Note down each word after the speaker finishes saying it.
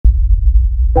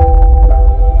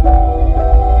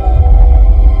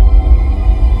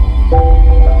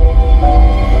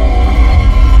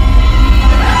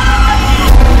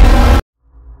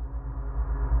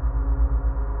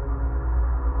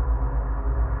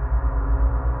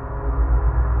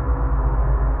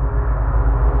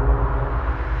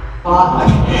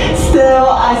Still,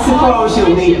 I suppose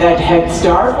you'll need that head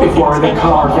start before the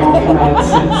carving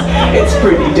commences. It's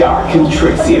pretty dark and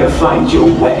tricksy to find your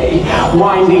way.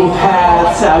 Winding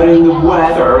paths out in the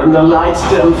weather, and the lights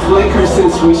don't flicker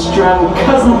since we strung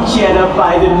Cousin Jenna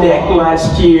by the neck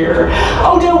last year.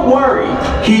 Oh, don't worry,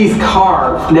 he's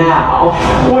carved now.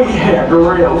 We had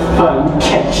real fun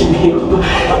catching him.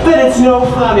 But it's no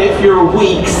fun if you're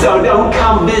weak, so don't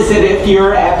come visit if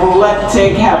you're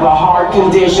epileptic, have a heart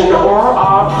condition, or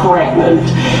are pregnant.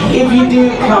 If you do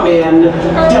come in,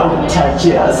 don't touch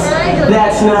us.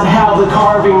 That's not how the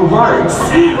carving works.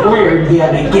 We're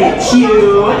gonna get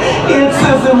you. It's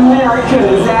as American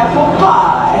as apple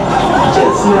pie,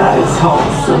 just not as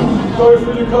wholesome. Go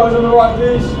through the card on the right,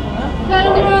 please. Card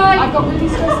on the right. I got really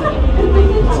stressed.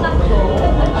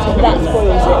 That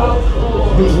spoils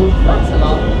it. That's a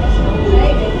lot.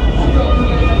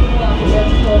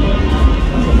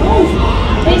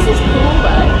 This is cool,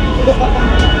 though.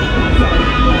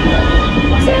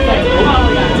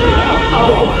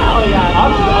 Oh, hell yeah.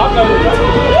 I'll go with that.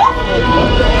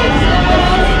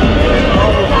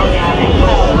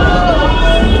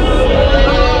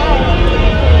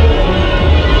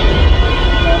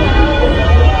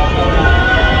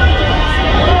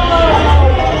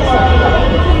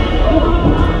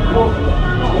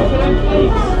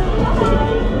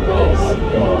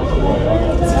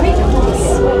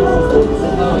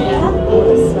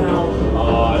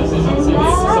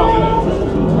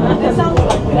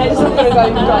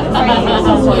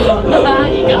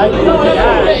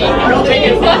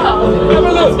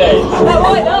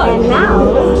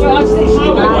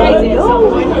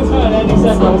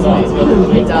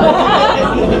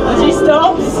 She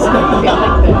stops.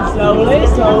 Slowly,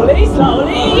 slowly,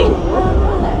 slowly.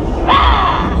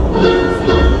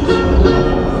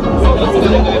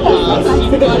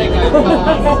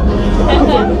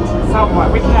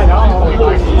 We can head on.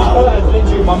 Literally,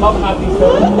 my mum had these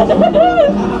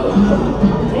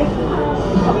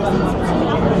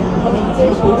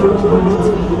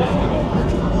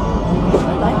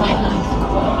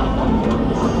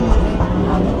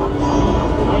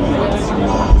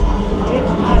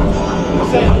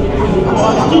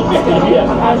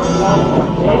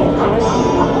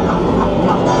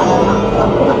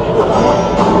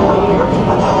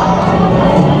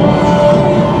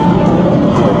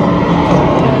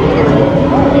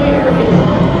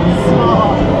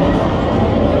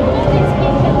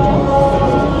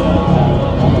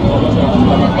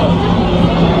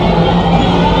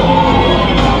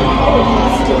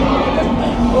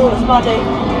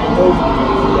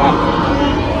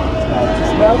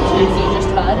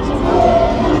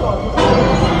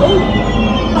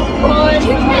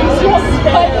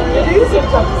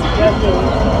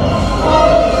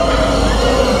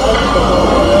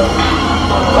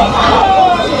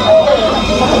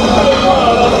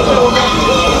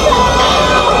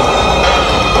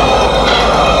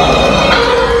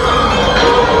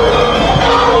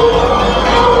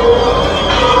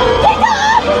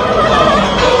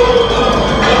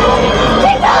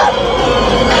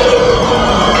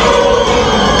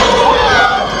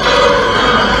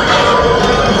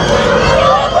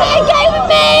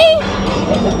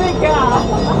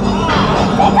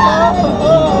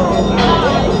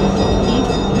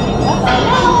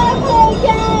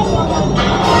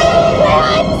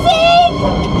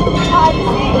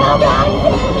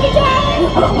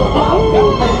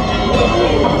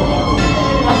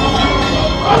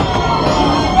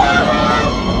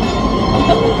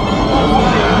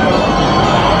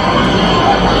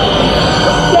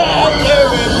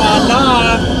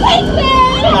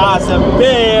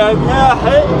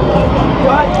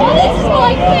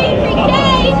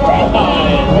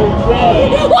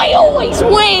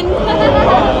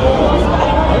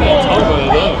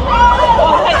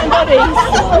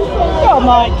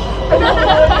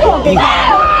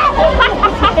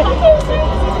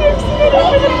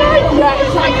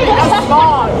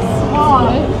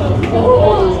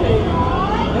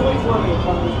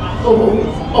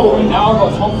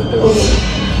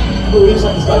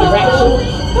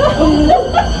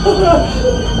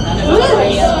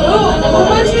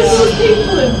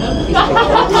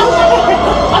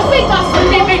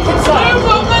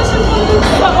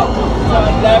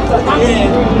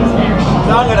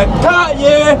I'm gonna cut you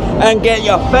and get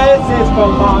your faces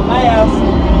from my mouth.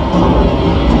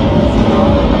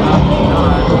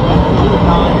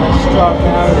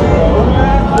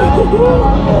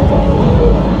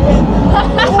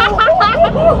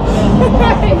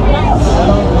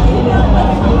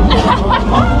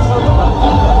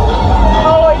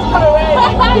 Oh, he's coming in.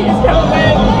 He's coming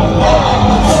in.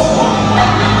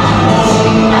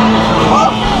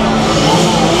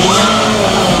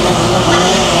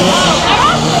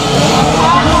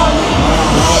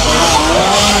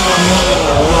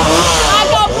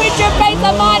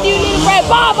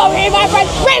 over here, my friend.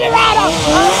 Bring it right up.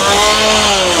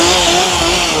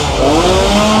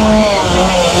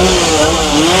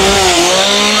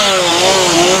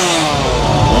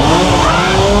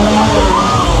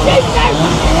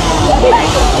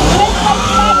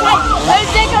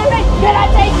 Can I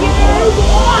take you?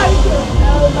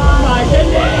 Oh my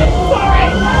goodness. Sorry.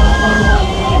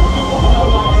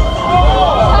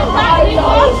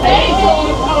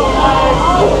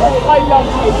 I love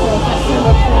tables.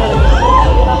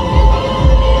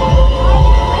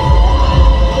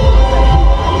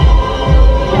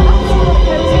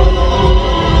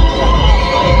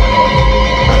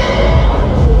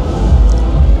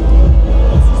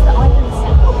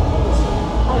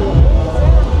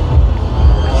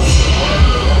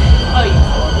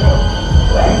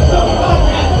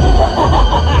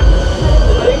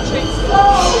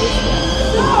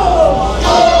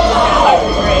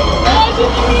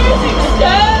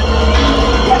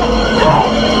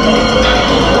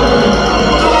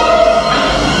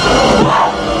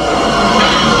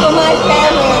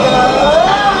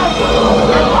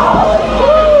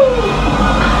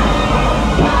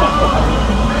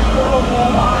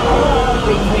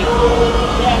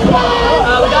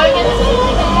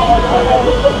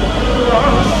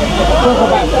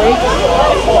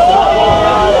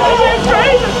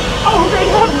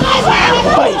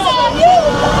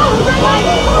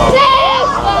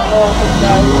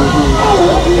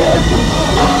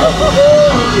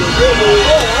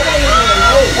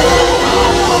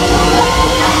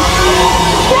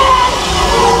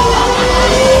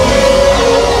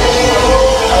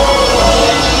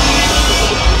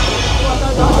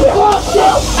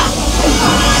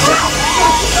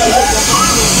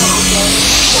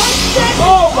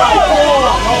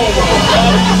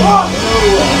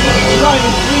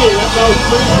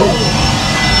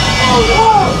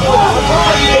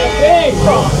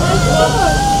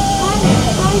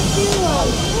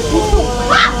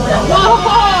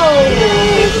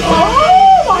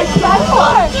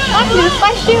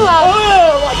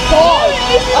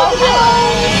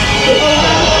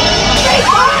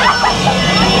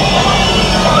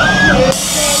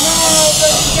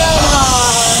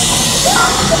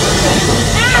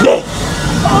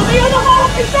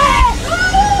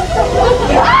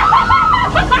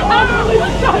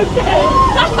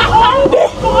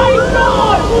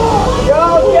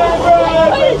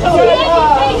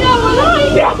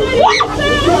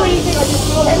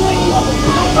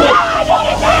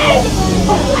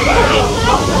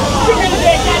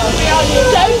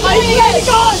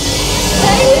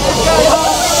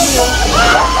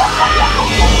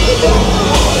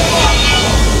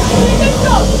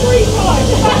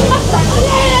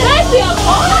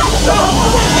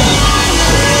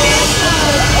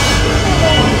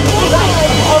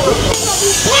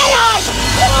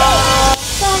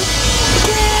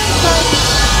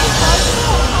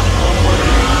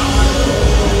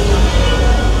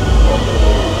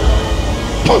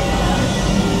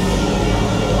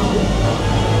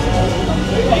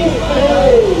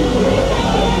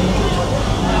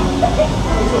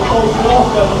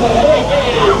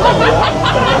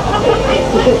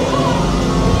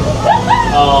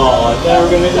 Oh, never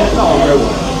gonna do that. Oh,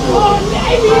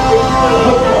 Amy,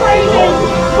 crazy.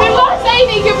 We lost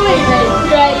Amy completely.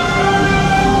 Great.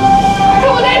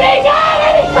 Come on, Amy, go!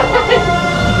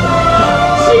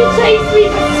 She chased me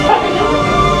for so long.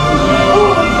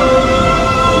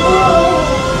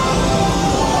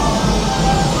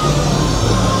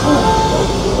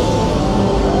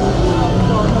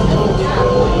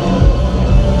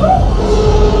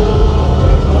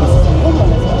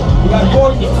 You got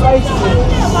gorgeous faces.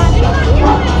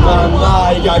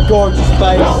 You got gorgeous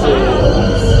faces.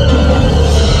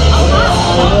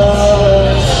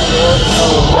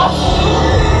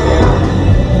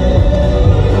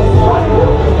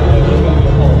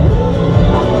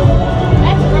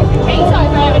 That's a broken case over I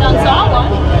haven't done saw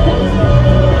one.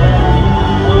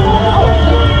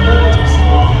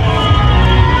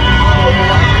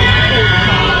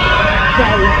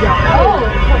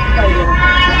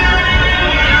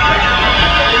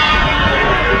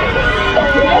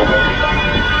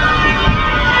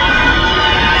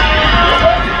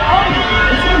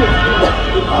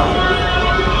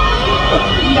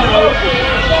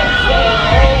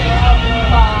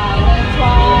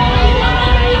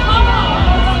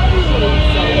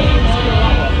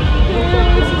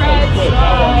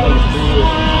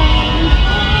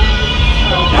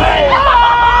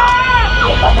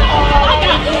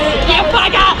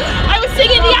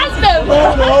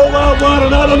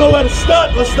 I don't know where to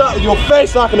start. Let's start with your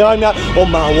face. I can hang that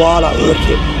on my wall. I look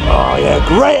it. Oh yeah,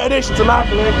 great addition to my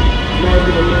collection.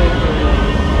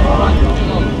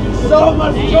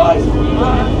 much choice.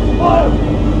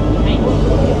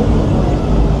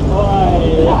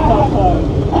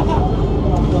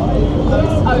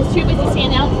 I was too busy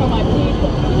standing out for my pee.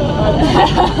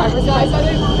 I realized I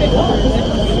didn't fit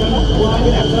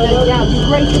yeah, it's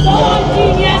great. Oh,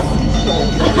 genius!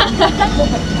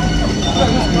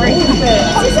 Great fit.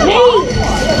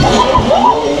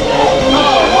 Me!